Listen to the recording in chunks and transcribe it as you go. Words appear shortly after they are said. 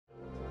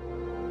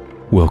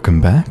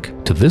Welcome back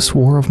to this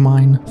war of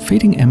mine,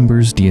 Fading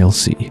Embers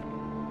DLC.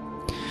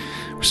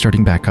 We're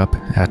starting back up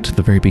at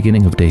the very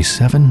beginning of day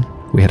 7.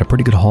 We had a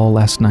pretty good haul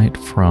last night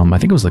from, I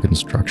think it was the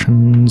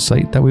construction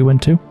site that we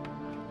went to.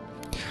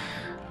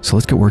 So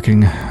let's get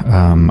working.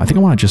 I think I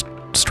want to just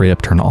straight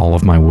up turn all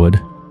of my wood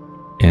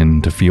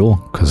into fuel,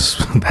 because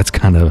that's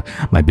kind of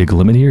my big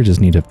limit here.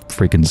 Just need to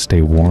freaking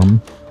stay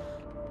warm.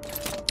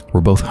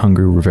 We're both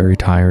hungry, we're very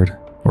tired.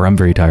 Or I'm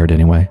very tired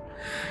anyway.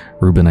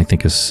 Ruben, I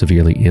think, is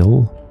severely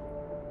ill.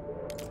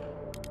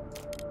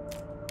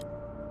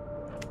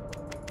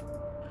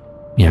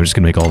 Yeah, I'm just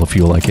gonna make all the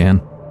fuel I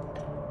can.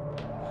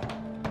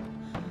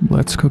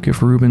 Let's go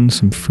give Ruben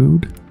some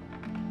food.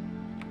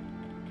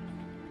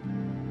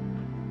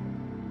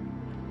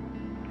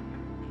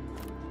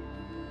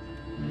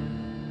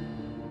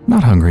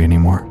 Not hungry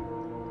anymore.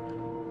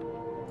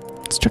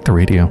 Let's check the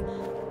radio.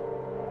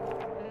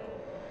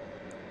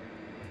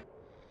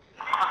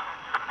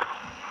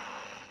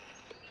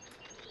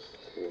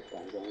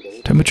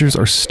 Temperatures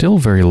are still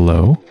very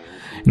low.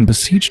 In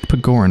besieged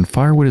Pagoran,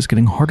 firewood is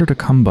getting harder to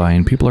come by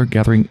and people are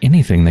gathering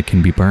anything that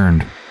can be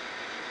burned.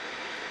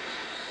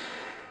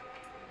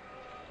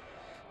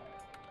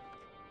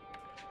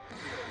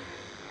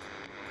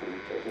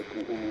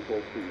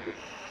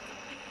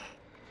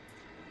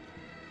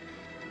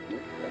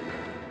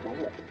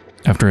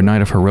 After a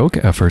night of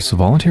heroic efforts,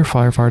 volunteer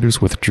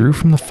firefighters withdrew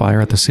from the fire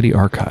at the city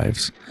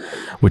archives,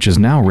 which is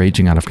now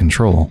raging out of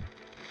control.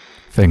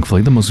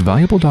 Thankfully, the most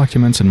valuable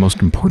documents and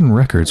most important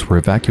records were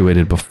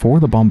evacuated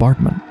before the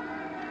bombardment.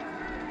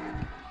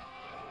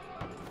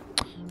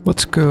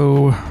 Let's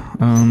go,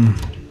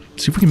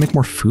 see if we can make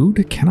more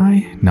food, can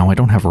I? No, I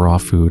don't have raw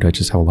food, I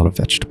just have a lot of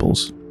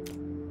vegetables.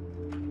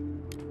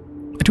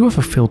 I do have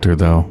a filter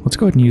though. Let's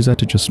go ahead and use that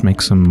to just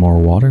make some more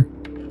water.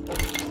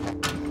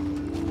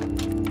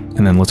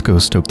 And then let's go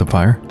stoke the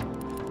fire.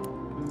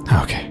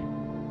 Okay.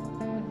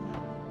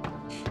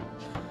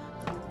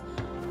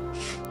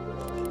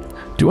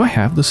 Do I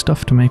have the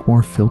stuff to make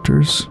more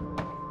filters?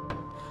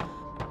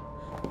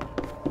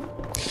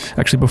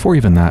 Actually, before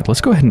even that,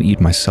 let's go ahead and eat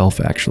myself,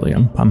 actually.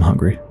 I'm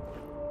hungry.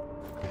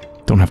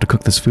 Don't have to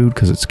cook this food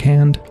because it's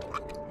canned.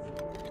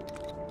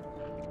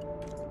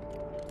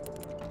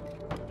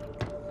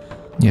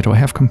 Yeah, do I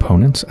have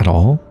components at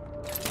all?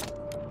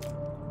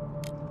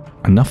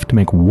 Enough to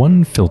make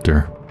one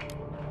filter.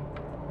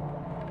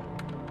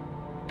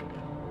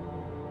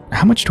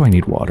 How much do I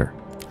need water?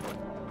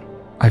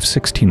 I have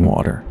 16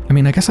 water. I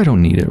mean, I guess I don't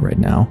need it right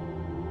now.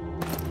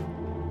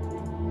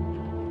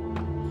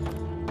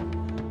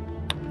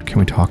 Can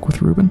we talk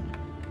with Ruben?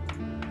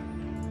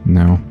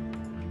 No.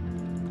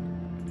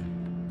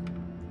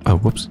 Oh,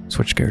 whoops.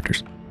 Switch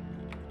characters.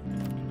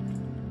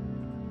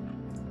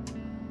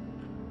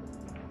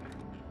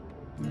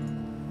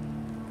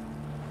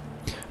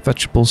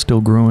 Vegetables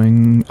still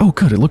growing. Oh,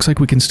 good. It looks like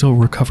we can still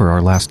recover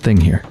our last thing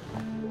here.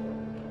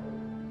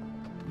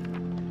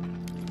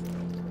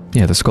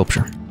 Yeah, the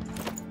sculpture.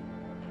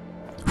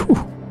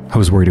 Whew. I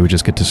was worried it would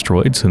just get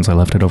destroyed since I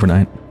left it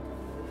overnight.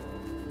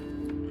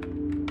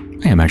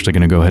 I am actually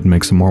going to go ahead and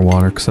make some more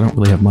water because I don't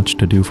really have much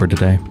to do for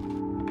today.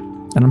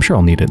 And I'm sure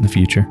I'll need it in the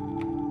future.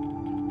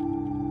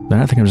 Then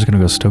I think I'm just going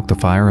to go stoke the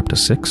fire up to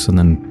 6 and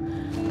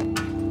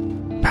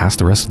then pass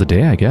the rest of the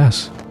day, I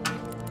guess.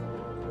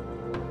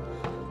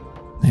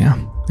 Yeah,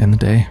 end the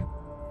day.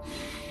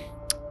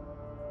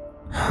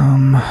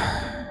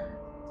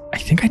 I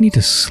think I need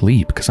to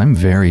sleep because I'm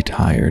very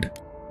tired.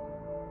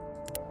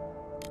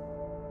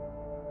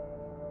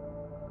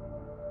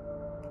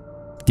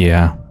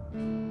 Yeah.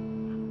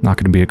 Not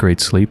going to be a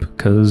great sleep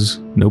because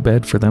no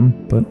bed for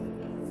them, but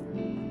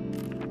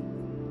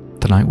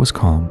the night was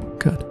calm.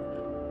 Good.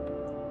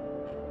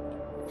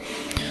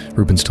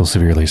 Ruben's still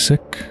severely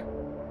sick.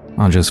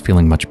 Anja's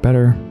feeling much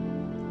better.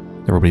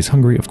 Everybody's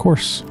hungry, of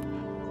course.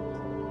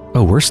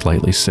 Oh, we're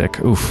slightly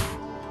sick. Oof.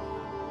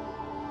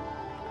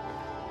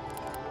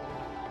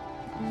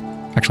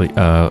 Actually,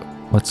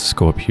 let's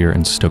go up here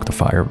and stoke the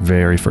fire.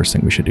 Very first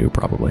thing we should do,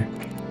 probably.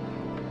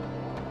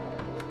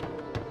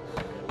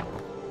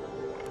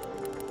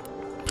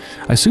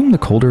 I assume the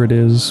colder it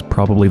is,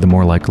 probably the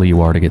more likely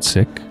you are to get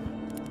sick.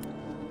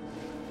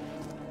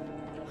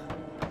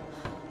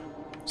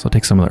 So I'll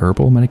take some of the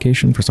herbal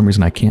medication. For some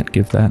reason I can't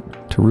give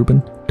that to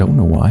Ruben. Don't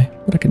know why,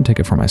 but I can take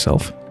it for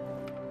myself.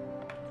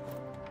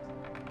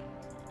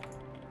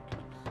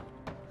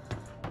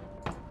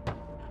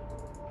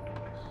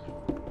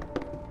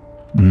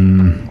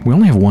 We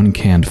only have one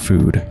canned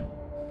food.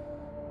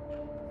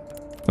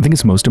 I think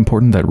it's most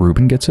important that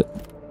Ruben gets it,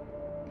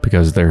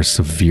 because they're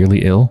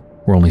severely ill.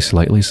 We're only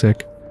slightly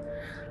sick.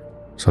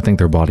 So I think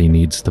their body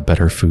needs the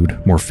better food,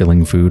 more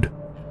filling food.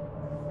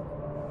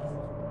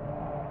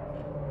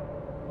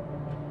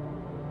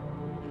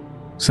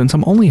 Since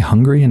I'm only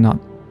hungry and not...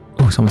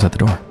 Oh, someone's at the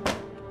door.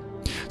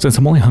 Since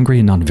I'm only hungry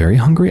and not very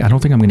hungry, I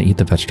don't think I'm going to eat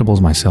the vegetables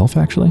myself,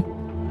 actually.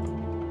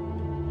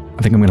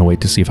 I think I'm going to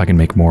wait to see if I can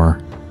make more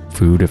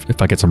food.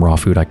 If I get some raw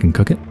food, I can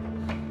cook it.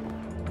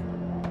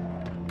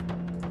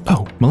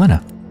 Oh,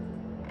 Milena.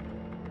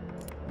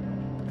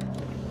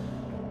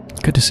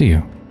 Good to see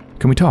you.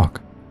 Can we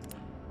talk?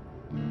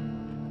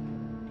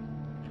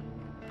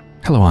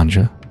 Hello,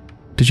 Anja.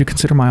 Did you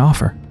consider my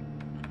offer?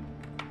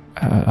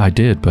 I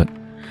did, but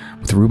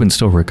with Ruben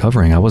still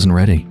recovering, I wasn't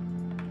ready.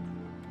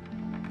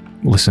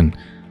 Listen,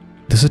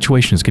 the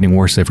situation is getting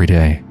worse every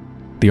day.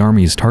 The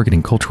army is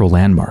targeting cultural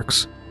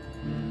landmarks.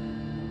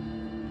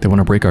 They want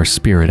to break our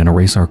spirit and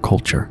erase our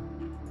culture.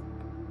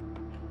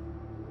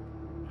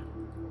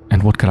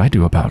 And what could I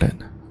do about it?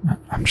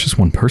 I'm just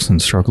one person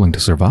struggling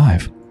to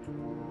survive.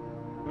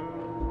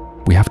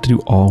 We have to do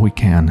all we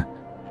can.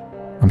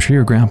 I'm sure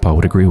your grandpa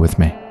would agree with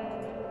me.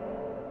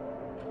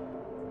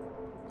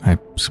 I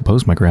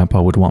suppose my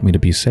grandpa would want me to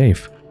be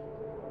safe.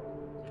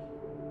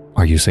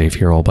 Are you safe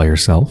here all by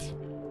yourself?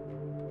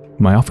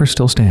 My offer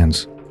still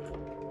stands.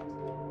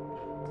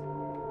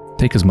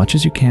 Take as much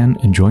as you can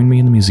and join me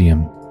in the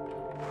museum.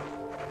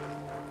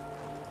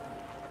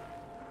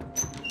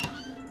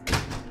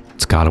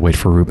 It's gotta wait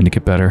for Ruben to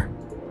get better.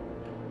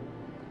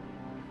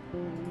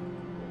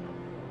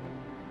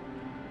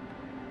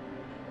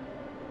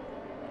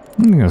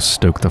 I'm gonna go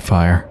stoke the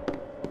fire.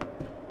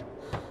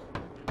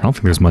 I don't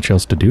think there's much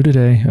else to do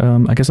today.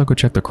 I guess I'll go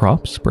check the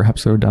crops.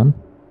 Perhaps they're done.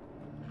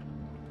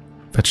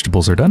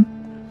 Vegetables are done.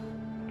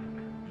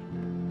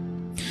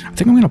 I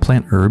think I'm going to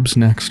plant herbs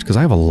next, because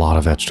I have a lot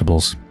of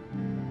vegetables.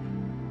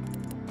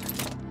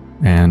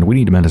 And we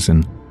need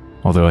medicine.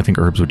 Although I think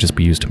herbs would just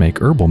be used to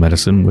make herbal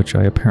medicine, which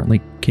I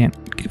apparently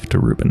can't give to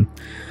Ruben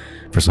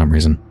for some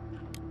reason.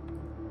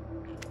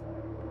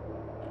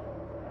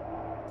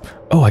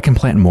 Oh, I can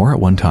plant more at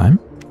one time?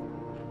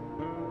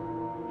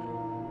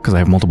 Because I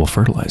have multiple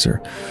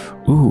fertilizer.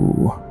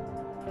 Ooh.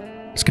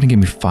 It's going to give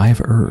me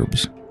 5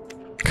 herbs.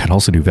 I could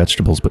also do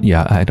vegetables, but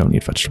yeah, I don't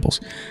need vegetables.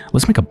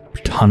 Let's make a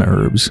ton of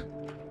herbs.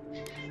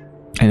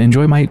 And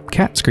enjoy my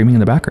cat screaming in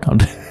the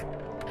background.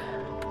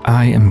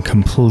 I am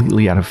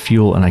completely out of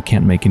fuel and I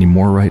can't make any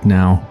more right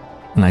now.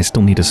 And I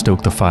still need to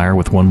stoke the fire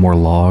with one more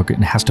log. It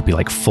has to be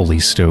like fully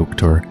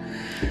stoked or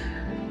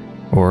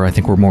I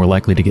think we're more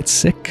likely to get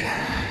sick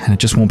and it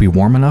just won't be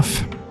warm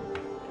enough.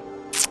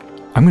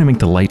 I'm going to make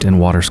the light and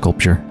water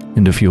sculpture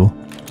into fuel.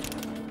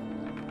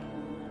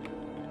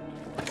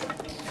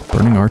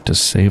 Burning art to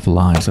save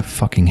lives. I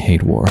fucking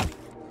hate war.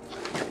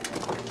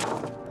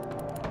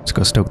 Let's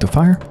go stoke the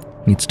fire.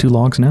 Needs 2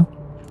 logs now.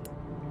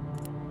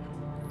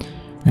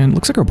 And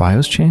looks like our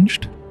bio's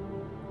changed.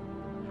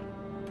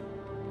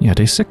 Yeah,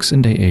 day 6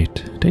 and day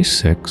 8. Day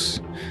 6.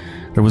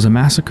 There was a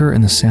massacre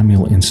in the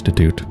Samuel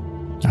Institute.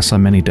 I saw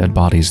many dead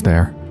bodies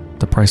there.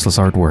 The priceless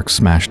artwork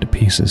smashed to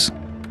pieces.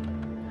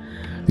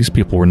 These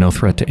people were no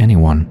threat to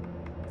anyone.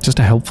 Just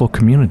a helpful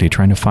community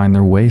trying to find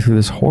their way through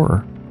this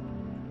horror.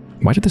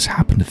 Why did this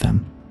happen to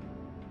them?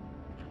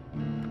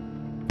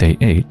 Day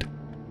 8.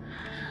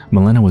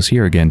 Milena was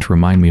here again to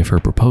remind me of her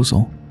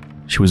proposal.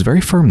 She was very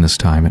firm this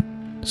time.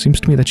 It seems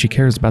to me that she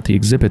cares about the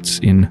exhibits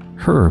in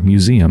her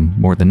museum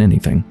more than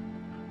anything.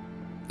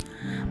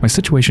 My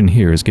situation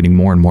here is getting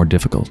more and more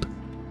difficult.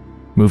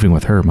 Moving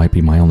with her might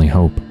be my only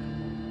hope.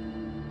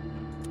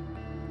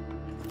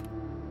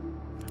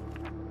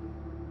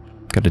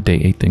 Got a day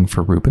 8 thing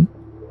for Ruben.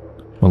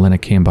 Milena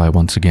came by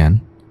once again.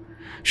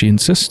 She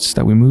insists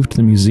that we move to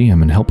the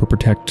museum and help her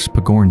protect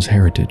Pagorn's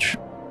heritage.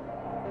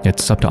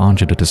 It's up to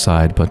Anja to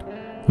decide, but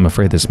I'm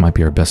afraid this might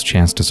be our best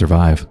chance to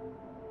survive.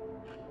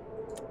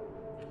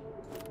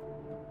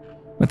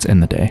 Let's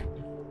end the day.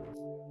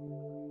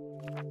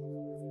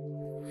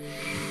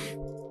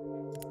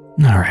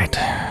 Alright.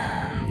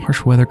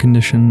 Harsh weather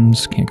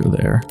conditions, can't go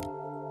there.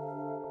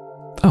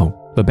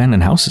 Oh, the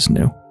abandoned house is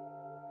new.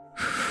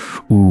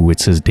 Ooh, it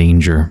says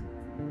danger.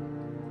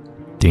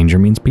 Danger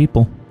means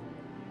people.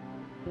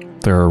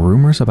 There are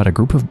rumors about a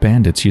group of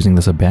bandits using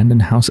this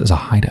abandoned house as a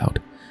hideout.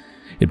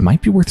 It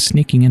might be worth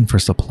sneaking in for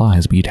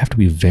supplies, but you'd have to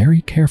be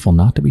very careful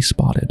not to be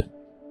spotted.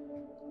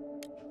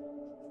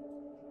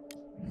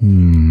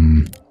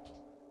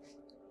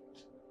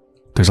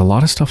 There's a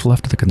lot of stuff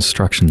left at the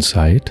construction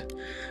site.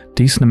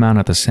 Decent amount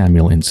at the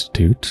Samuel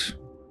Institute.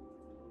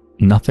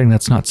 Nothing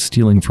that's not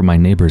stealing from my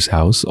neighbor's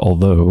house,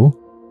 although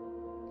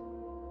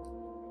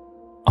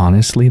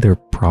honestly, they're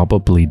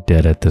probably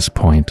dead at this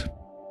point.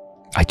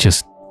 I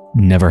just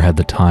never had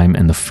the time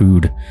and the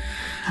food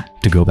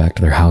to go back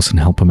to their house and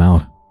help them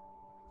out.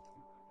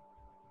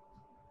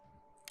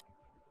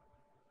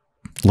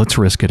 Let's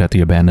risk it at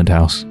the abandoned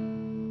house.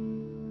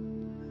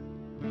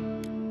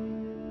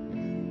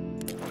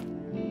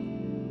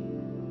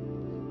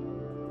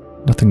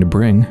 Nothing to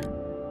bring.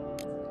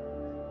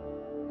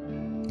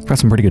 Got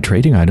some pretty good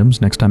trading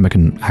items. Next time I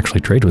can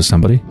actually trade with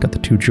somebody. Got the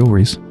 2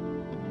 jewelries.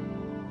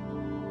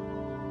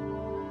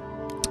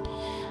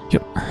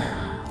 Yep.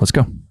 Let's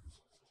go.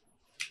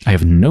 I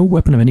have no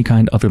weapon of any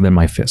kind other than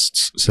my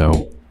fists,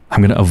 so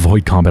I'm going to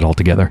avoid combat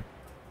altogether.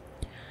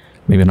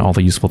 Maybe all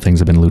the useful things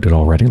have been looted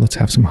already. Let's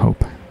have some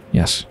hope.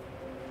 Yes.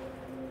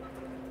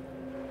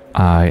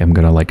 I am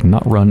going to, like,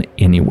 not run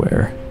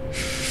anywhere.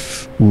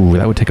 Ooh,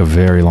 that would take a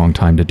very long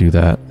time to do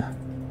that.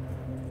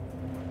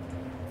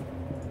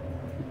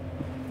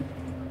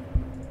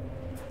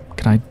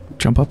 Can I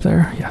jump up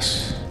there?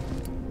 Yes.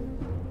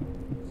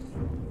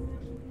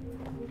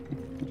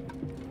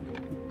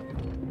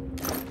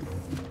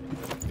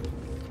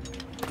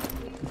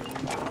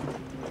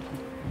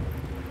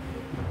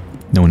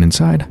 going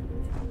inside.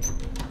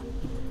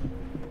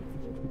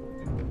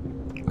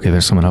 Okay,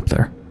 there's someone up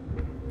there.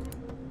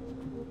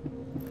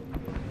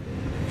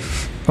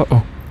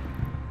 Uh-oh.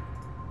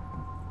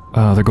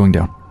 They're going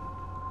down.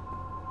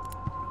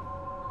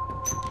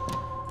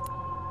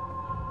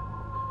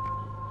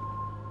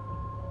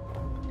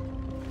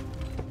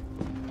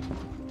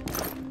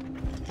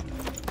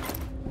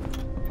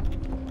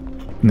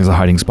 And there's a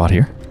hiding spot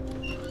here.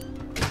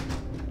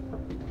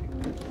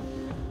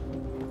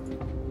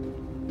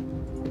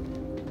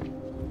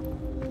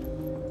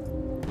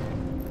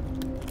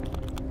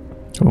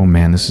 Oh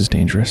man, this is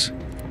dangerous.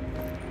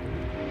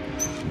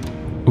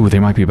 Ooh, they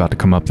might be about to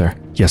come up there.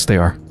 Yes, they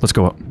are. Let's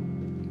go up.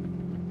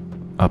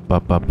 Up,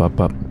 up, up, up,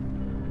 up.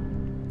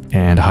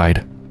 And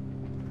hide.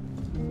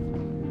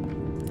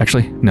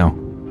 Actually, no.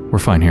 We're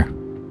fine here.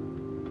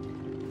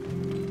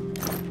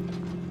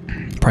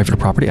 Private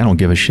property? I don't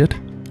give a shit.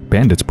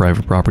 Bandits'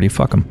 private property.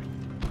 Fuck them.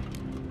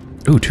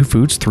 Ooh, 2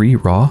 foods, 3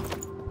 raw.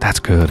 That's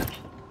good.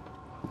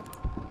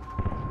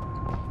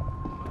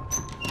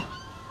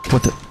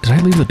 What the? Did I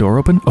leave the door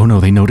open? Oh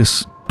no, they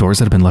notice doors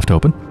that have been left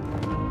open?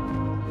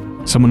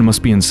 Someone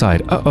must be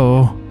inside.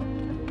 Uh-oh.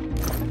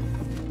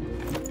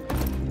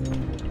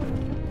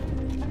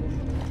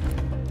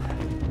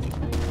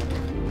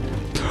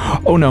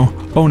 Oh no.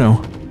 Oh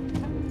no.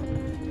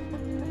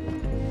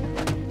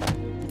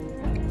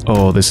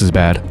 Oh, this is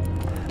bad.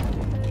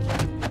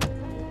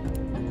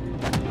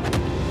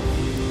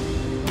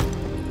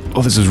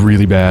 Oh, this is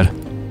really bad.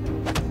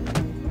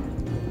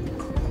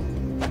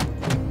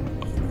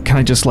 Can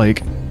I just,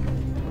 like,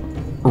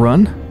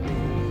 run?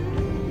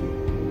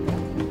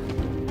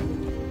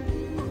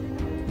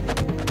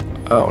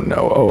 Oh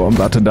no, oh, I'm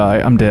about to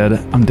die. I'm dead.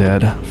 I'm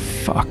dead.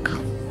 Fuck.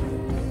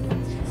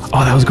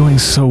 Oh, that was going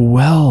so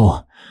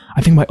well.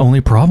 I think my only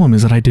problem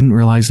is that I didn't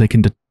realize they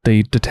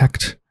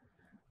detect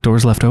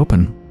doors left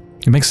open.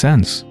 It makes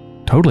sense.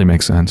 Totally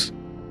makes sense.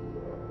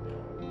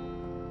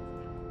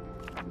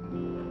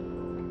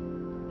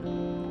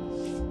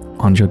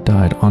 Anja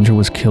died. Anja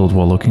was killed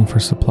while looking for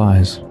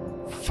supplies.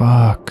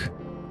 Fuck.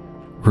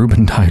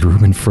 Ruben died.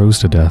 Ruben froze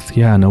to death.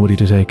 Yeah, nobody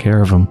to take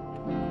care of him.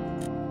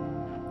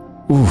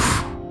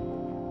 Oof.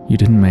 You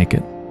didn't make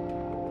it.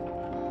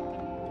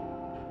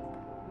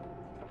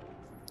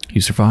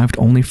 You survived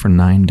only for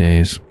 9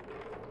 days.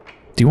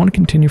 Do you want to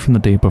continue from the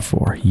day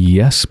before?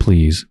 Yes,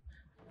 please.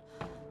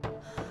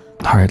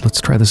 Alright,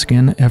 let's try this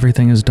again.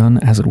 Everything is done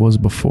as it was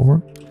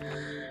before.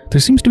 There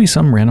seems to be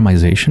some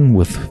randomization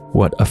with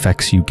what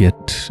effects you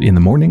get in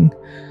the morning.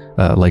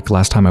 Like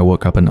last time I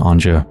woke up and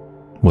Anja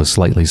was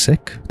slightly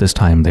sick. This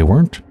time they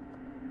weren't.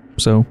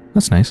 So,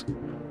 that's nice.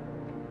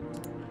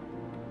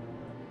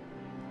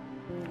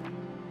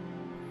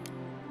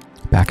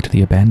 Back to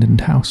the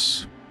abandoned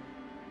house.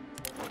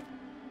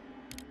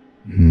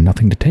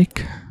 Nothing to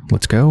take.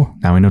 Let's go.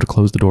 Now I know to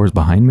close the doors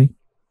behind me.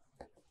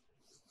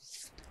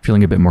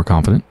 Feeling a bit more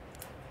confident.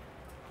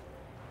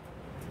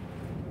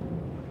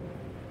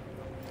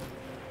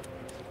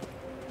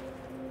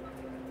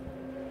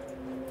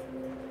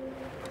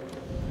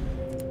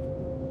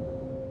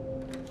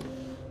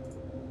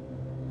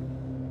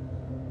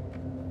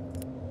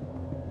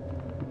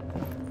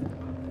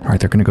 Alright,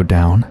 they're gonna go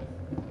down.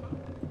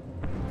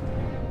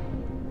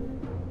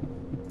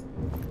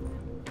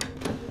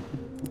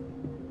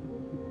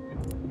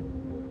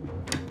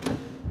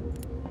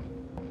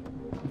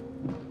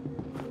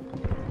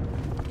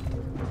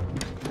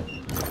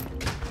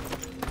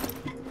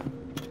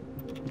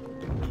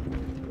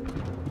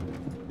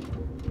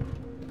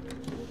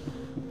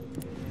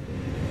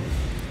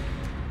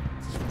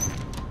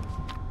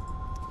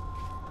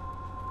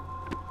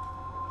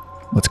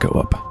 Let's go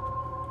up.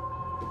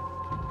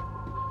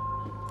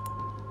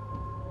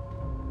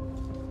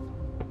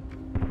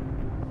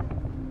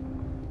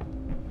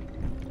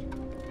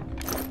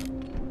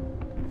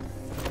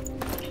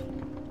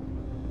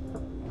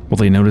 Will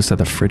they notice that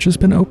the fridge has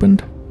been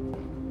opened?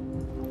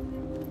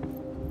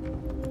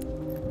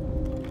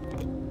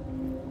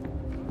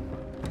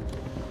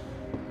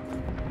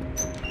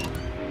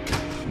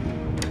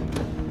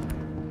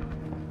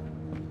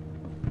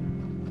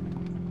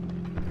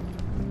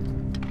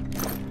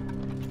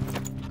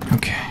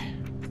 Okay.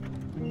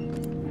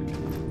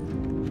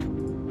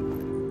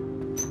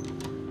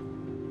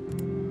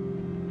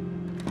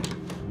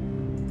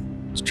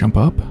 Let's jump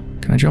up.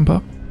 Can I jump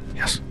up?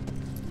 Yes.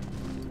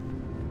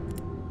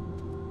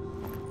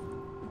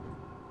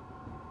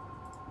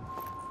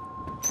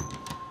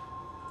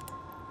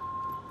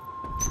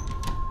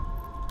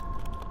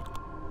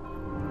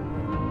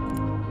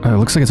 It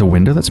looks like it's a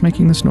window that's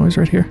making this noise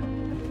right here.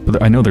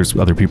 But I know there's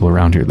other people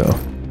around here, though.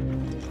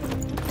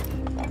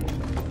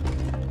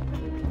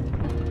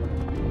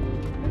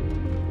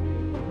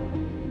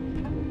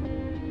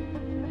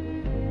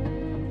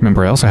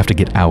 Remember, I also have to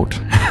get out.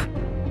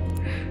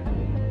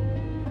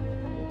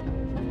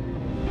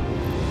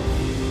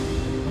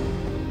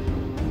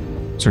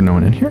 Is there no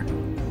one in here?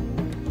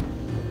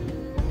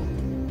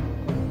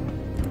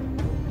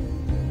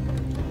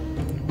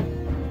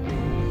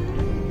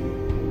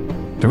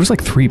 There was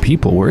like 3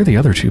 people. Where are the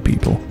other 2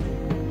 people?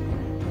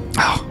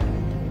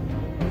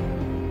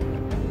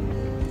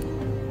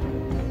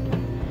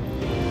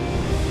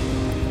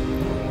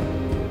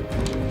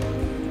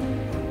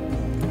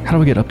 How do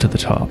we get up to the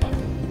top?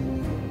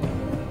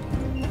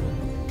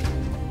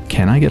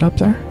 Can I get up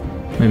there?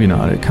 Maybe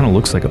not. It kind of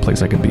looks like a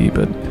place I could be,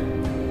 but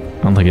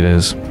I don't think it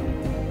is.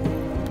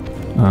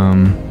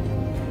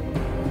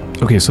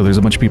 Okay, so there's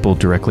a bunch of people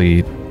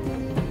directly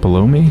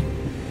below me.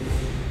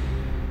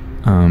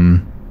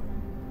 I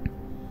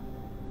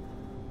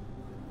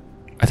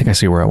think I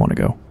see where I want to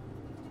go.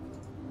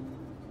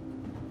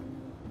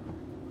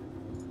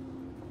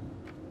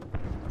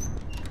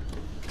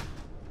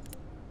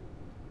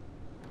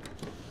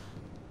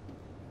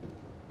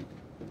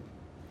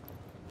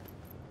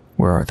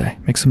 Where are they?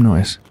 Make some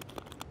noise.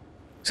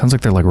 Sounds like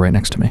they're like right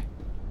next to me.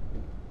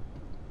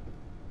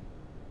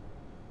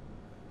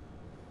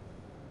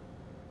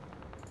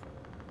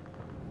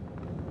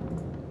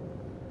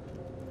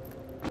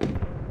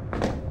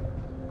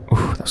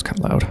 Ooh, that was kind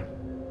of loud.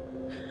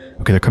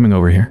 Okay, they're coming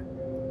over here.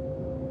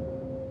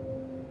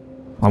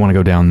 I want to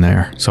go down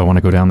there, so I want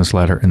to go down this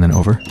ladder and then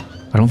over.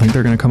 I don't think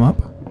they're going to come up.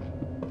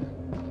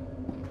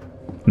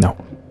 No.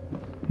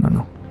 No,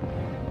 no.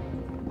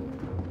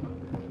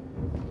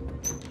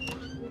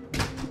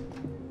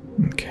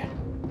 Okay.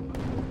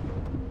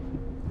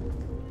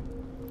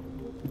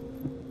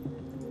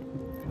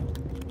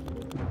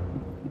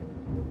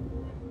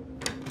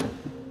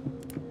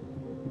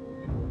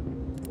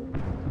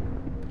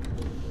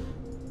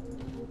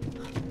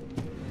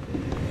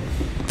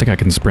 I think I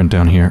can sprint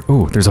down here.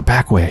 Oh, there's a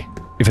back way.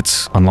 If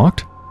it's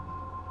unlocked?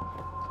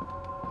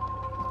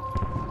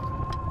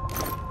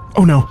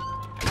 Oh no!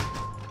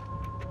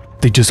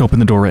 They just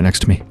opened the door right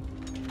next to me.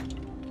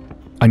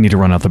 I need to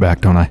run out the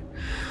back, don't I?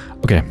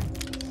 Okay.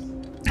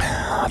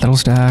 That'll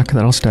stack,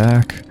 that'll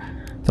stack.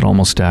 That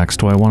almost stacks.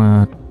 Do I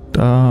want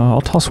to... I'll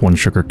toss one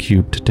sugar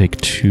cube to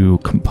take 2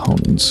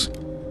 components.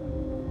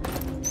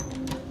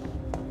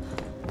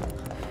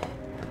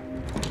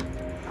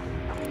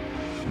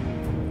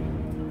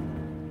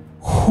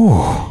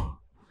 Whew.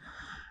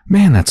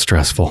 Man, that's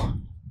stressful.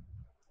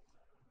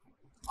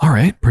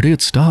 Alright, pretty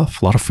good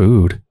stuff. A lot of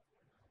food.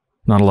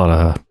 Not a lot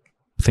of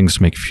things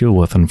to make fuel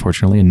with,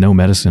 unfortunately, and no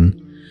medicine.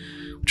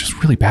 Which is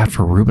really bad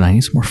for Ruben. I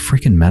need some more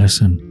freaking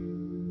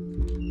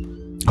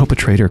medicine. Hope a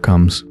trader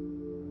comes.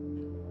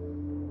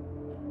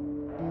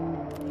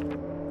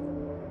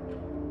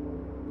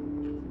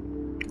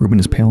 Ruben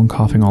is pale and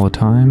coughing all the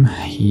time.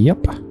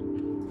 Yep.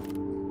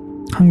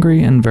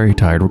 Hungry and very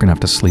tired. We're gonna have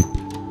to sleep.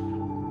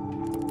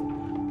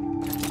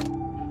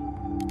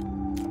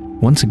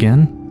 Once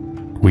again,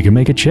 we can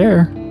make a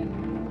chair.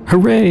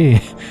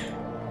 Hooray!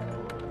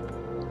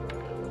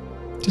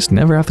 Just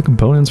never have the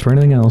components for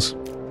anything else.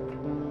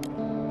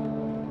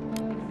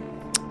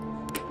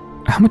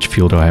 How much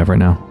fuel do I have right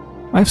now?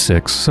 I have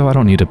 6, so I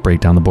don't need to break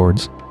down the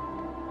boards.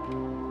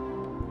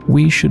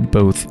 We should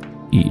both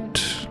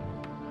eat.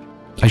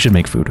 I should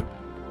make food.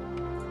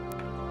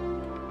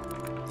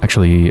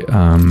 Actually,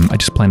 I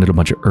just planted a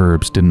bunch of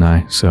herbs, didn't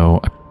I? So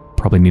I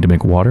probably need to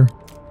make water.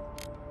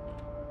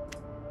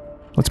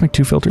 Let's make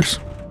 2 filters.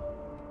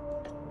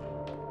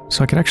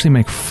 So I could actually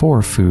make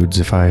 4 foods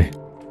if I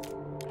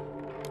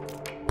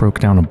broke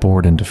down a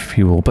board into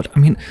fuel. But, I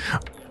mean,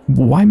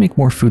 why make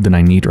more food than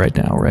I need right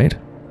now, right?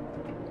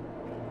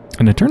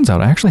 And it turns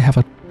out I actually have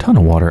a ton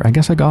of water. I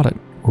guess I got it.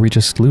 Or we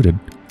just looted.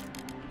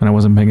 And I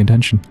wasn't paying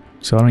attention.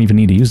 So I don't even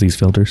need to use these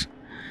filters.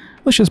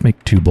 Let's just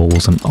make 2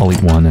 bowls and I'll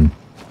eat 1 and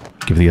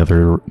give the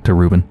other to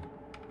Ruben.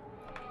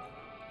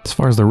 As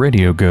far as the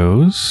radio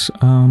goes,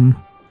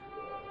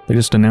 they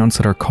just announced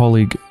that our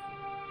colleague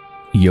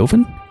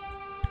Joven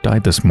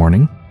died this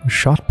morning,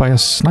 shot by a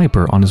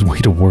sniper on his way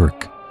to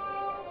work.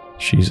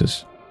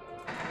 Jesus.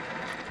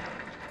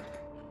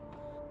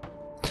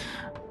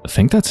 I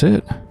think that's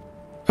it.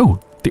 Oh,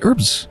 the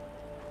herbs.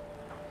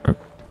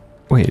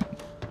 Wait.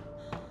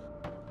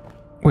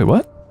 Wait,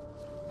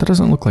 what? That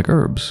doesn't look like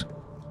herbs.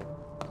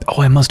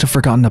 Oh, I must have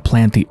forgotten to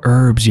plant the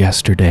herbs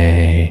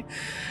yesterday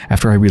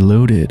after I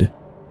reloaded.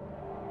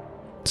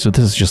 So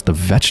this is just the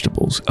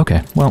vegetables.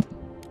 Okay, well,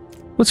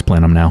 let's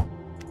plant them now.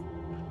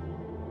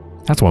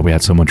 That's why we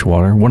had so much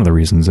water. One of the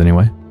reasons,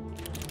 anyway.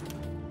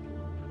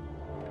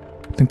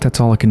 I think that's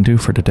all I can do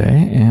for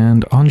today,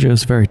 and Anja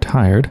is very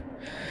tired.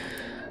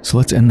 So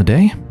let's end the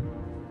day.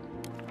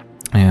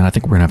 And I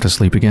think we're gonna have to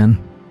sleep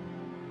again.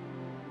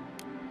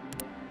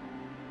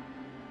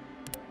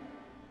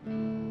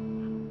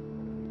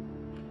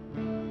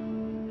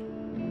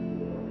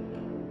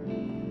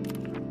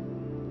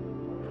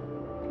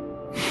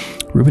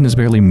 Ruben is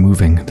barely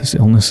moving. This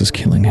illness is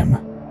killing him.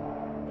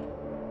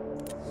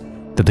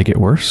 Did they get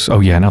worse? Oh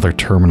yeah, now they're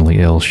terminally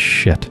ill.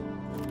 Shit.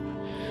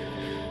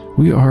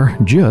 We are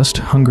just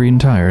hungry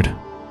and tired.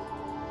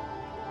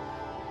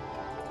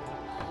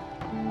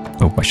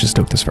 Oh, I should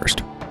stoke this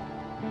first.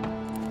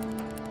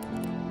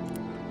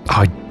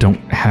 I don't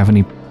have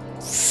any...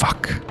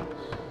 Fuck.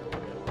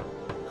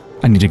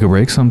 I need to go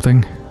break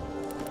something.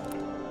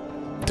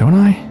 Don't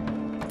I?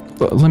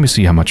 Well, let me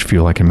see how much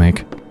fuel I can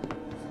make.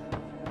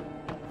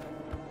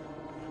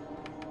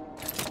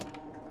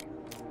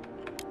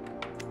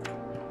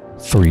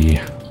 Three.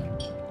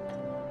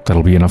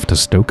 That'll be enough to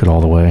stoke it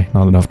all the way,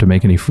 not enough to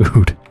make any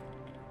food.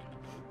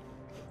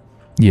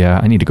 Yeah,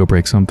 I need to go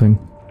break something.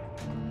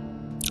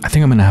 I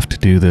think I'm gonna have to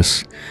do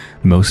this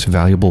most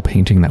valuable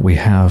painting that we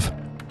have.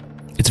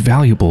 It's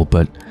valuable,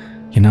 but,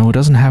 you know, it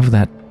doesn't have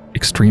that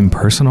extreme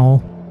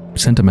personal,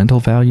 sentimental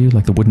value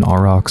like the wooden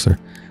aurochs or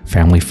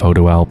family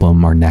photo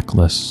album or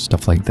necklace,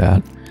 stuff like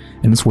that.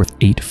 And it's worth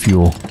 8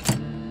 fuel.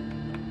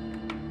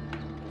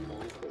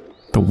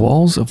 The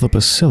walls of the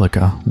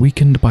basilica,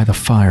 weakened by the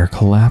fire,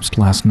 collapsed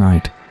last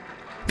night.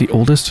 The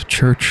oldest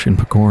church in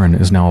Pagoran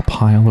is now a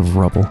pile of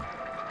rubble.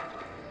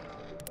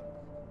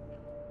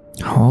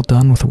 All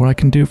done with what I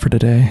can do for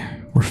today.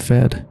 We're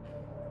fed.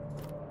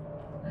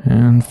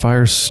 And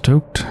fire's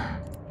stoked.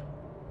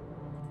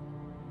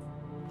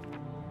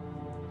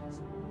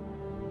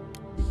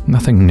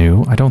 Nothing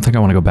new. I don't think I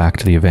want to go back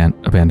to the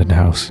abandoned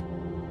house.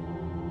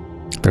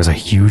 There's a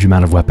huge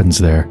amount of weapons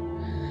there.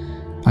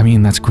 I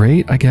mean, that's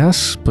great, I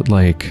guess, but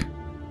like...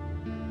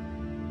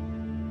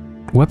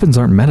 weapons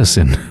aren't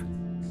medicine.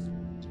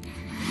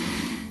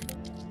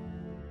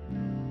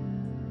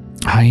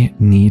 I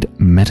need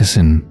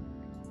medicine.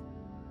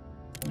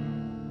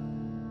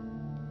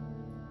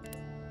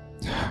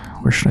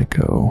 Where should I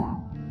go?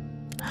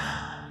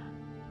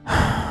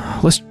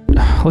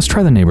 Let's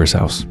try the neighbor's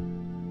house.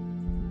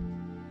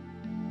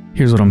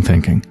 Here's what I'm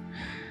thinking.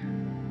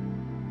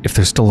 If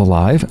they're still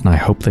alive, and I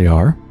hope they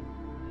are,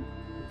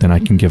 then I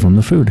can give them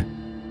the food.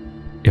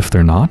 If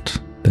they're not,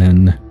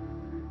 then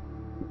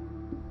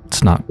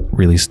it's not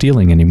really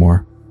stealing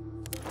anymore.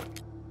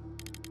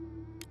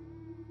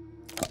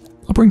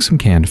 I'll bring some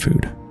canned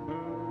food.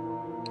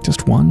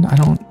 Just one? I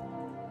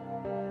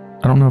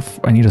don't know if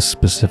I need a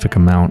specific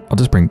amount. I'll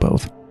just bring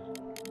both.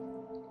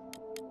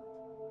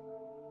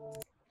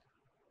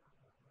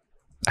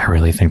 I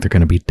really think they're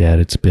going to be dead.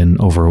 It's been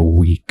over a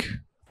week.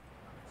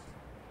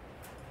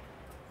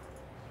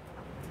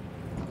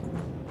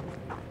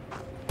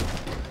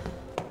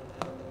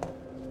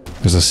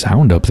 There's a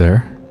sound up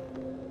there.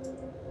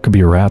 Could be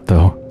a rat,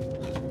 though.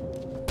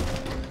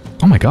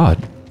 Oh my god.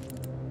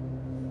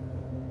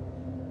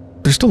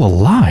 They're still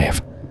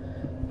alive.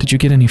 Did you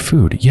get any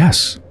food?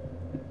 Yes.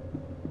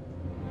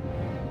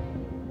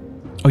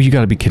 Oh, you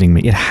gotta be kidding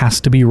me. It has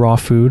to be raw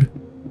food?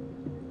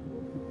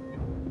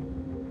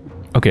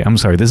 Okay, I'm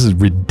sorry. This is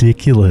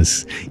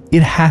ridiculous.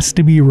 It has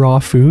to be raw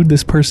food?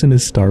 This person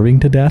is starving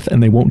to death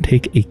and they won't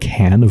take a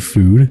can of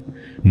food?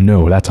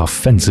 No, that's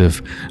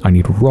offensive. I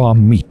need raw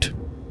meat.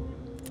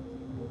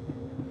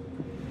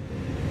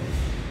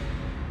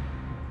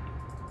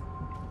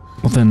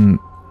 Well then...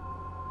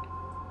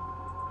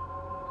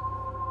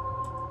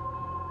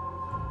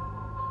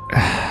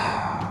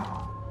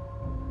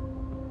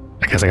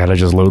 I guess I gotta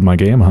just load my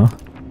game, huh?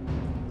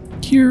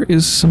 Here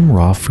is some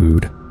raw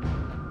food.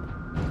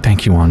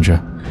 Thank you,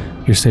 Anja.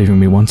 You're saving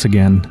me once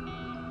again.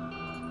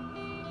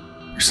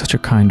 You're such a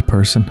kind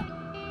person.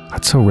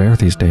 That's so rare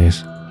these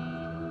days.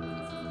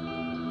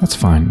 That's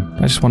fine.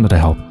 I just wanted to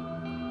help.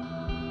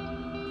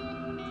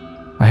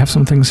 I have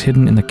some things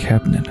hidden in the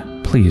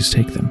cabinet. Please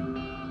take them.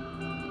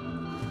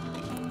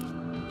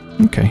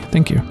 Okay,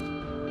 thank you.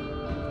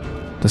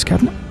 This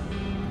cabinet?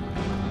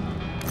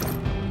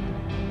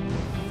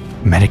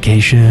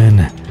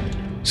 Medication.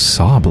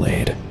 Saw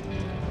blade.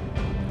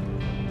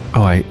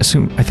 Oh, I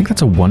think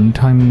that's a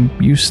one-time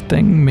use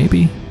thing,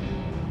 maybe?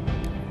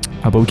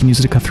 But we can use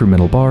it to cut through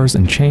metal bars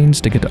and chains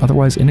to get to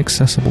otherwise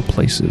inaccessible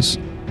places.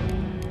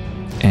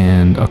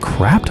 And a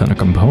crap ton of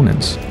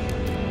components.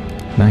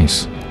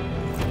 Nice.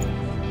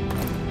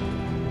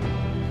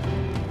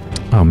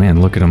 Oh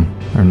man, look at them.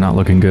 They're not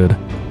looking good.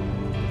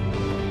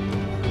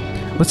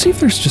 Let's see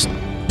if there's just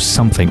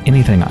something,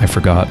 anything I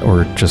forgot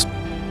or just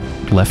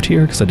left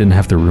here because I didn't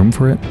have the room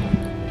for it.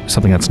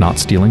 Something that's not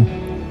stealing.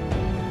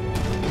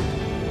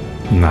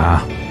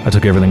 Nah, I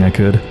took everything I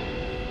could.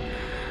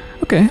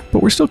 Okay,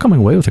 but we're still coming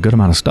away with a good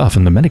amount of stuff,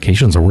 and the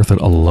medications are worth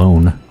it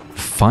alone.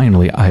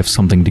 Finally, I have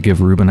something to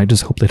give Ruben. I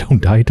just hope they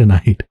don't die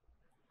tonight.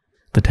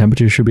 The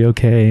temperature should be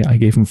okay. I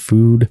gave him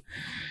food.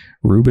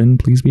 Ruben,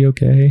 please be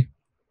okay.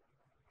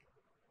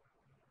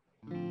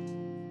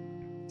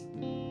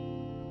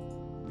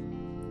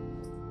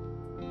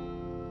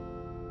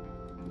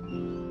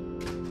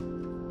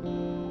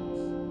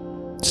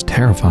 It's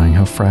terrifying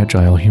how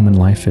fragile human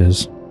life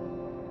is.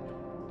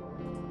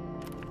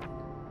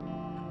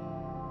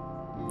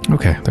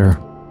 Okay, they're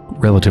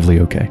relatively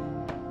okay.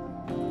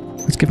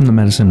 Let's give them the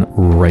medicine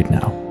right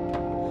now.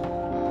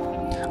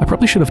 I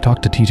probably should have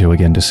talked to Tito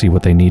again to see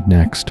what they need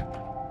next.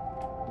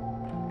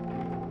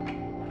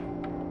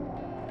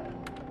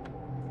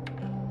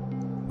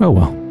 Oh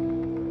well.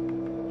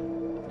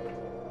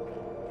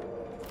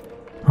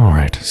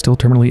 Alright, still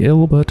terminally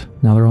ill, but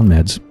now they're on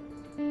meds.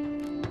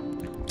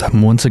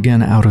 I'm once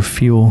again out of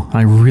fuel.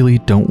 I really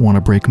don't want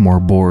to break more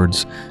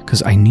boards,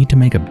 because I need to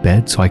make a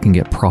bed so I can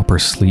get proper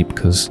sleep,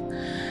 because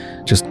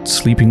just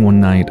sleeping one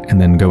night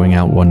and then going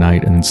out one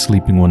night and then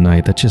sleeping one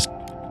night, that just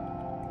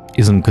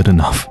isn't good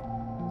enough.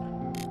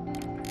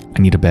 I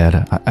need a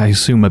bed. I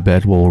assume a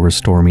bed will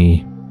restore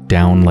me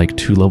down like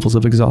 2 levels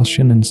of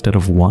exhaustion instead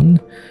of 1.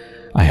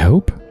 I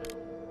hope.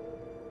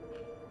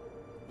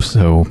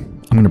 So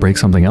I'm going to break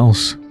something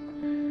else.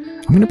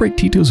 I'm I'm gonna break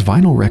Tito's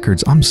vinyl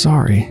records, I'm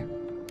sorry.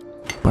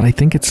 But I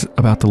think it's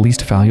about the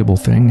least valuable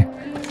thing.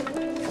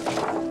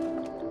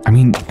 I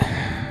mean,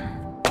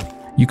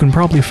 you can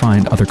probably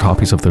find other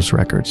copies of those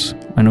records.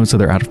 I know it's that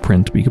they're out of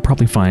print, but you could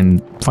probably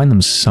find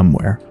them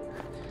somewhere.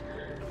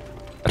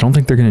 I don't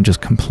think they're gonna just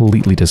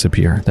completely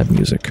disappear, that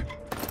music.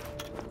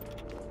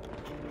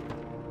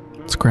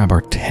 Let's grab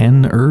our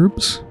 10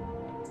 herbs.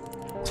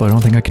 So I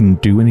don't think I can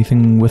do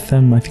anything with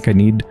them. I think I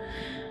need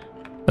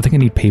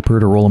paper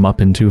to roll them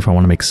up into if I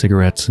want to make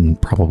cigarettes, and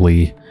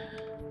probably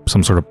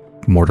some sort of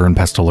mortar and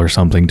pestle or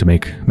something to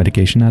make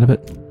medication out of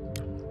it.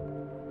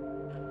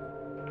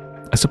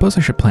 I suppose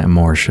I should plant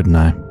more, shouldn't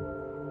I?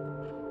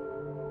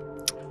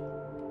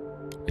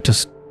 It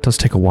just does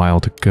take a while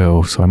to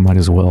go, so I might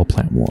as well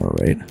plant more,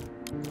 right?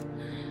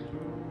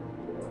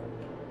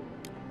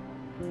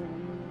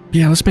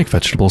 Yeah, let's make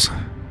vegetables.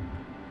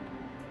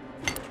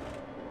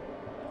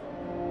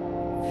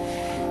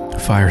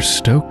 Fire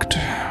stoked.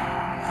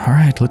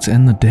 Alright, let's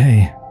end the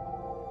day.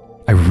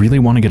 I really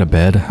want to get a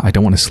bed. I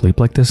don't want to sleep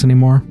like this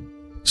anymore.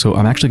 So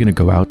I'm actually going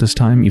to go out this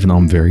time, even though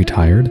I'm very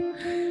tired.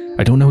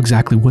 I don't know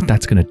exactly what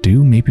that's going to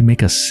do. Maybe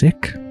make us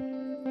sick?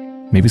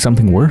 Maybe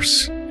something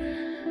worse?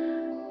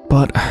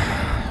 But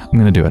I'm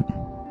going to do it.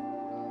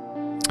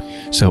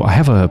 So I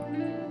have a,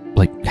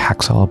 like,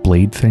 hacksaw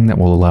blade thing that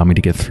will allow me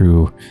to get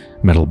through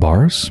metal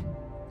bars.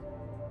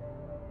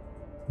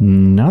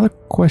 Now the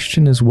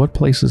question is, what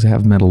places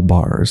have metal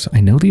bars? I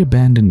know the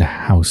abandoned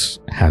house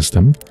has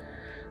them,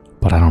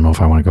 but I don't know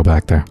if I want to go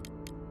back there.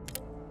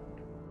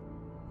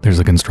 There's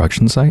a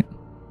construction site.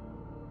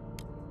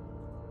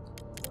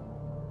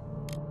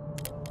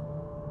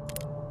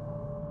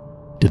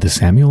 Did the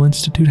Samuel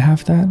Institute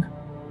have that?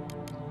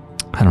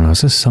 I don't know. It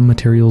says some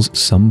materials,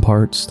 some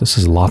parts. This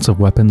is lots of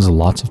weapons,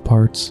 lots of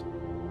parts.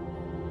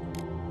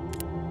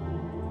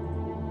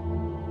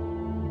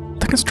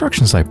 The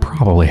construction site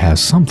probably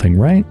has something,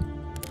 right?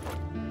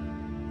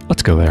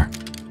 Let's go there.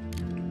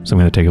 So I'm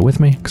going to take it with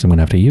me, because I'm going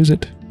to have to use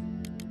it.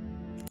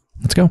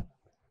 Let's go.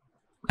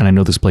 And I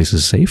know this place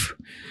is safe.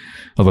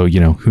 Although, you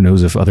know, who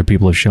knows if other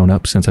people have shown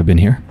up since I've been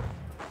here.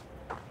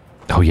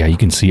 Oh yeah, you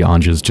can see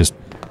Anja's just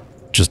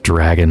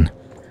dragging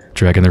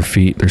their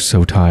feet. They're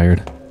so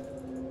tired.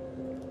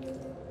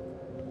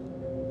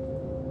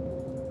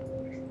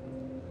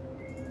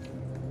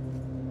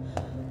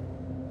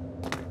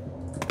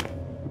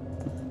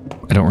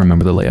 I don't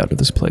remember the layout of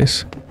this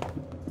place.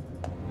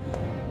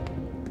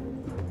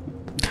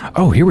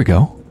 Oh, here we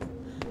go.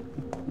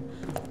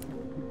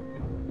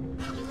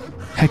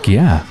 Heck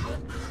yeah.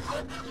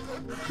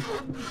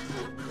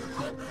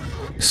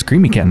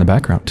 Screamy cat in the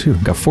background, too.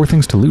 Got 4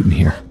 things to loot in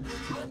here.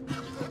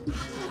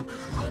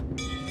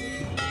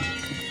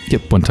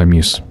 Yep, one-time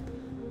use.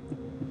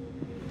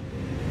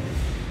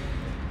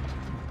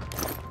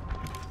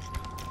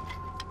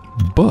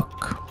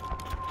 Book.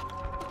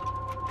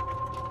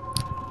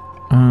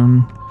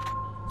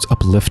 It's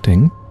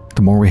uplifting.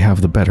 The more we have,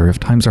 the better. If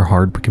times are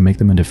hard, we can make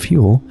them into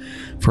fuel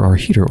for our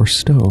heater or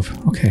stove.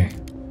 Okay.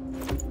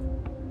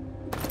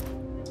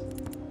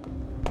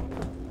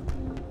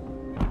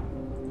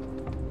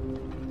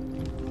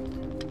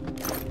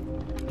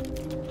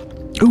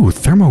 Ooh,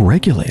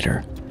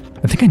 thermoregulator.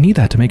 I think I need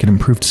that to make an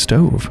improved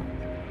stove.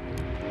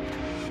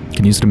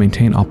 Can use it to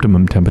maintain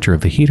optimum temperature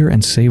of the heater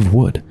and save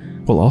wood.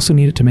 We'll also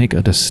need it to make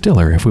a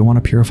distiller if we want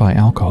to purify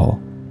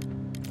alcohol.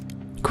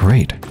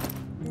 Great.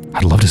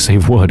 I'd love to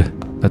save wood.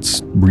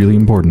 That's really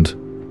important.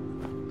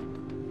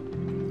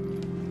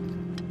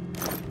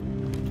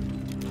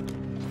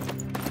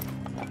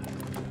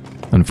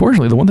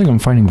 Unfortunately, the one thing I'm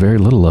finding very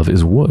little of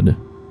is wood.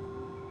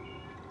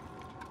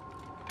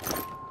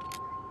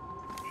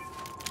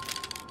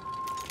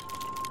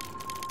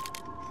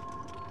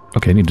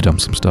 Okay, I need to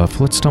dump some stuff.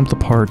 Let's dump the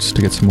parts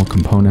to get some more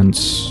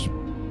components.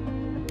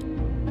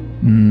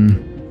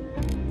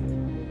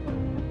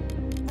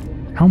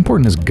 How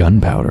important is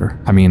gunpowder?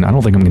 I mean, I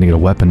don't think I'm gonna get a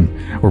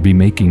weapon or be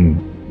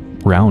making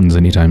rounds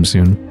anytime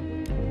soon.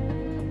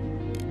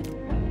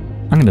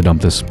 I'm gonna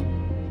dump this.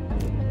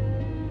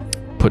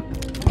 Put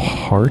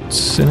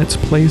parts in its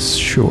place?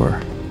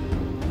 Sure.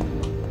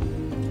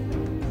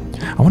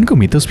 I want to go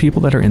meet those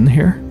people that are in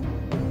here.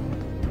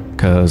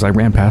 Because I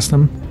ran past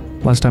them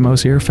last time I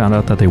was here, found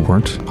out that they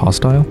weren't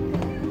hostile.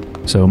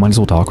 So might as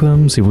well talk with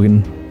them, see if we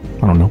can,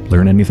 I don't know,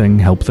 learn anything,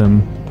 help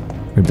them.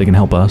 Maybe they can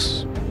help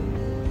us.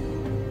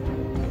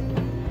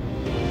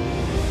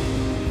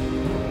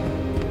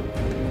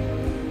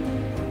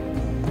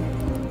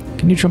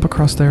 Can you jump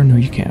across there? No,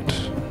 you can't.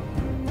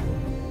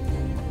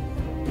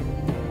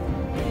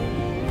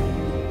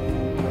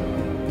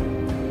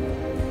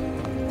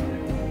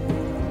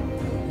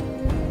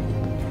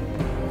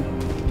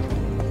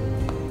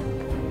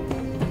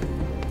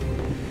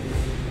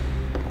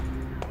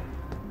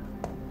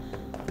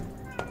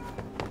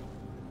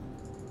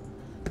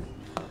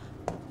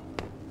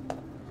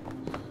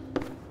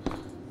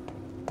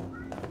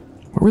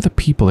 Where were the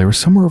people? They were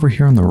somewhere over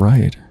here on the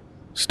right.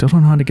 Still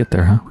don't know how to get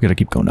there, huh? We gotta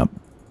keep going up.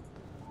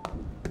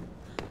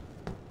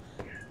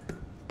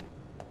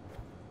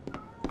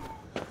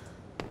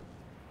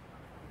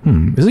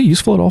 Is it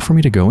useful at all for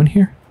me to go in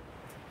here?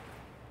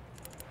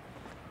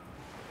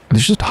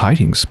 There's just a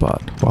hiding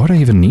spot. Why would I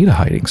even need a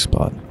hiding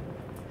spot?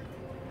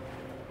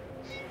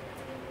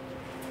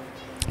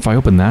 If I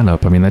open that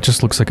up, I mean, that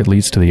just looks like it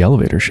leads to the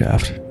elevator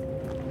shaft.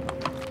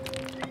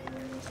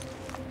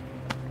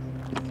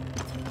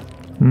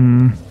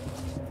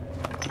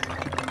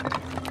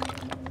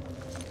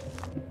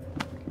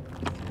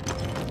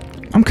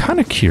 I'm kind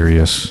of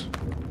curious.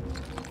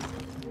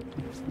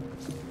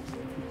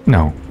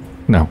 No.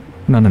 No.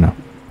 No, no, no.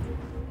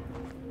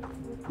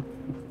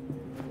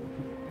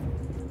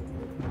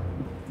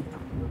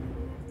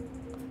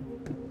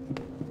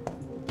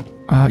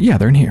 Yeah,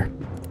 they're in here.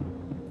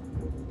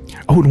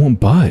 Oh, it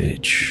won't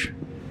budge.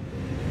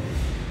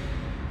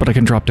 But I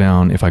can drop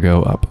down if I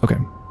go up. Okay.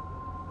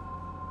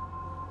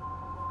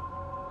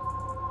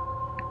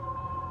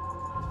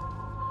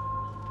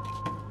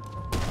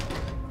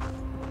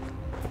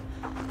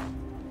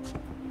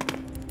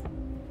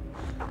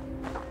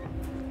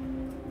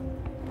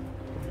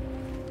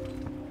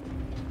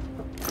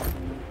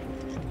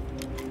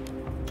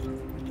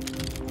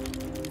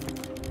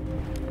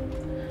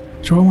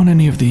 Do I want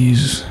any of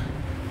these?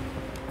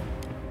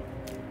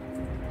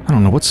 I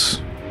don't know,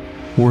 what's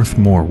worth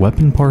more,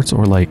 weapon parts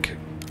or like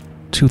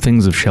 2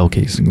 things of shell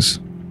casings?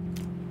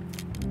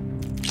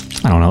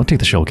 I don't know, I'll take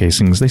the shell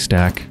casings, they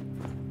stack.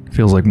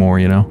 Feels like more,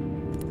 you know?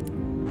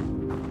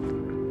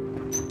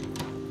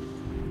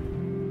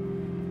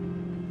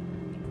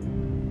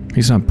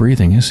 He's not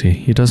breathing, is he?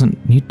 He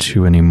doesn't need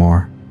to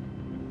anymore.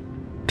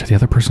 Did the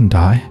other person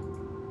die?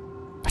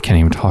 I can't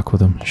even talk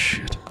with him.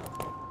 Shit.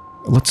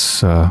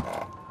 Let's,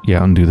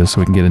 yeah, undo this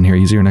so we can get in here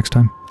easier next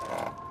time.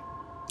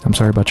 I'm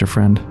sorry about your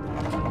friend.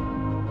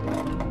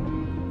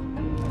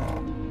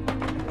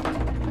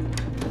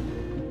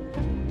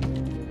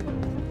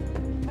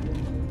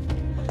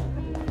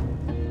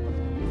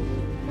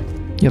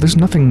 Yeah, there's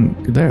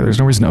nothing there. There's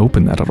no reason to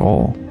open that at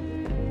all.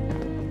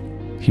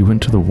 He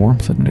went to the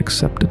warmth and it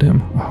accepted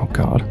him. Oh,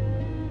 God.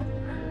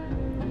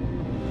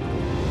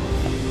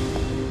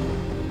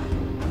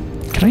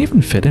 Can I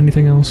even fit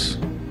anything else?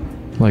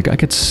 Like, I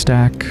could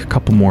stack a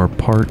couple more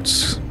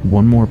parts,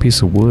 1 more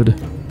piece of wood.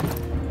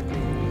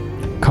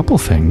 A couple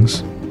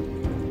things.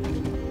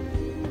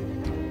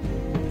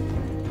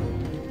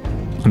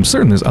 I'm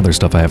certain there's other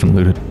stuff I haven't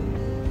looted.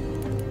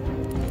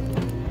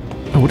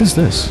 Oh, what is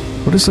this?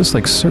 What is this,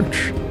 like,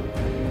 search?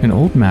 An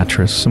old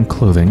mattress, some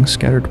clothing,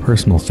 scattered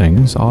personal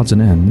things, odds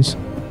and ends.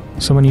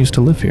 Someone used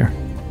to live here.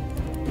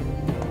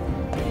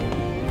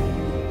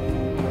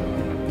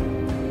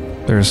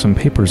 There are some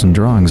papers and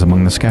drawings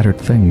among the scattered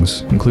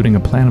things, including a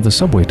plan of the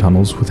subway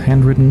tunnels with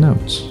handwritten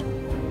notes.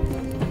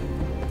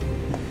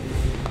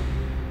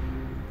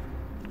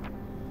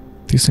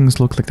 These things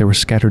look like they were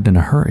scattered in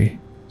a hurry.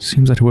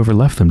 Seems that whoever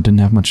left them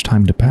didn't have much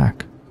time to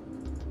pack.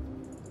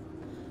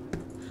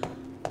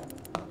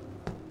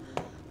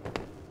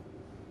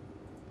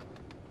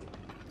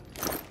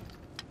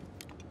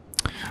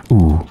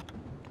 Ooh.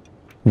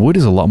 Wood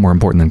is a lot more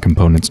important than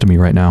components to me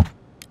right now.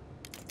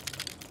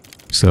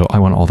 So I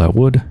want all that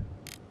wood.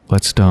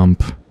 Let's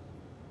dump...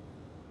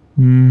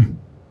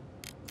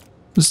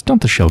 Let's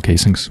dump the shell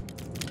casings.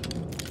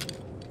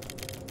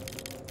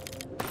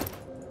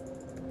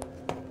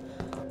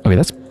 Okay,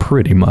 that's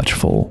pretty much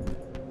full.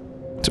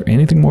 Is there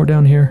anything more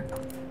down here?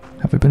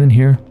 Have I been in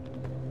here?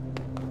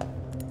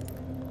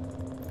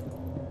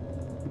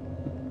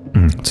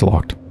 It's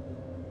locked.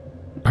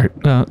 Alright,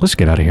 let's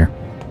get out of here.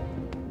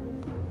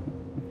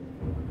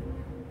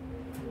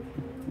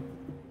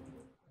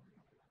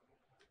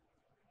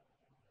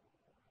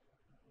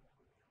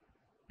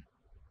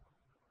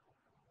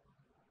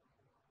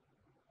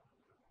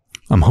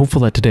 I'm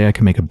hopeful that today I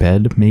can make a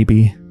bed,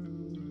 maybe.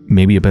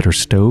 Maybe a better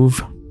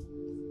stove.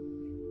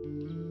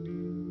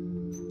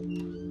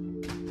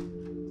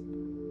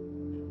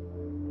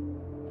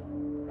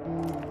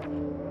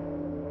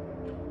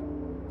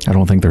 I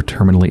don't think they're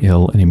terminally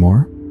ill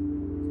anymore.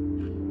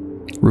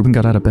 Ruben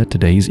got out of bed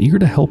today. He's eager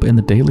to help in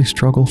the daily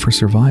struggle for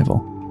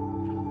survival.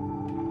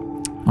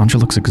 Anja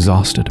looks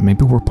exhausted.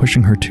 Maybe we're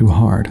pushing her too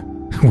hard.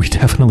 We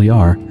definitely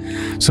are.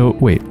 So,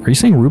 wait, are you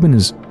saying Ruben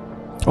is...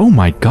 Oh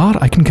my god,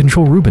 I can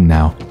control Ruben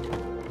now.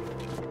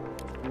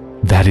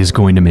 That is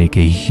going to make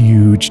a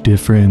huge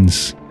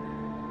difference.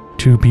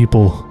 2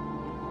 people.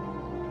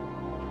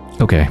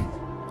 Okay.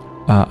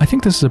 I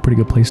think this is a pretty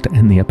good place to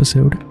end the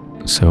episode.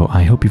 So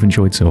I hope you've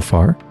enjoyed so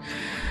far.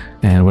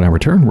 And when I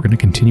return, we're going to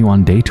continue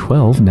on day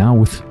 12, now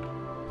with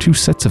 2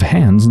 sets of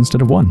hands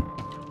instead of 1.